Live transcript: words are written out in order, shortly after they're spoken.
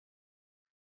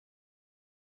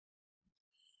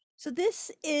So this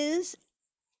is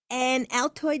an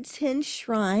Altoids tin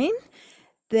shrine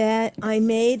that I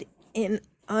made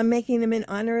I'm making them in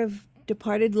honor of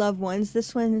departed loved ones.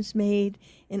 This one is made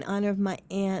in honor of my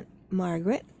Aunt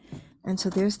Margaret. And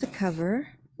so there's the cover.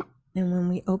 And when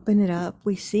we open it up,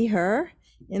 we see her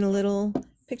in a little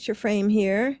picture frame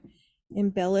here,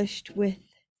 embellished with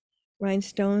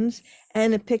rhinestones,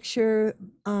 and a picture,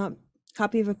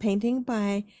 copy of a painting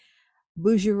by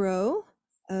Bouguereau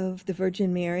of the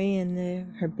Virgin Mary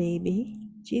and her baby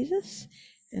Jesus,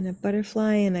 and a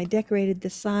butterfly. And I decorated the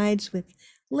sides with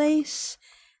lace,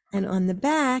 and on the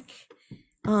back,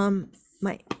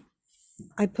 my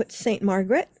I put Saint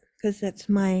Margaret because that's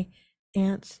my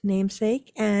aunt's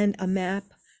namesake, and a map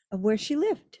of where she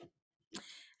lived.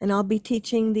 And I'll be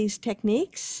teaching these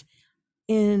techniques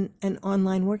in an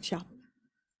online workshop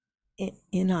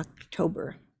in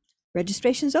October.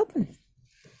 Registration's open.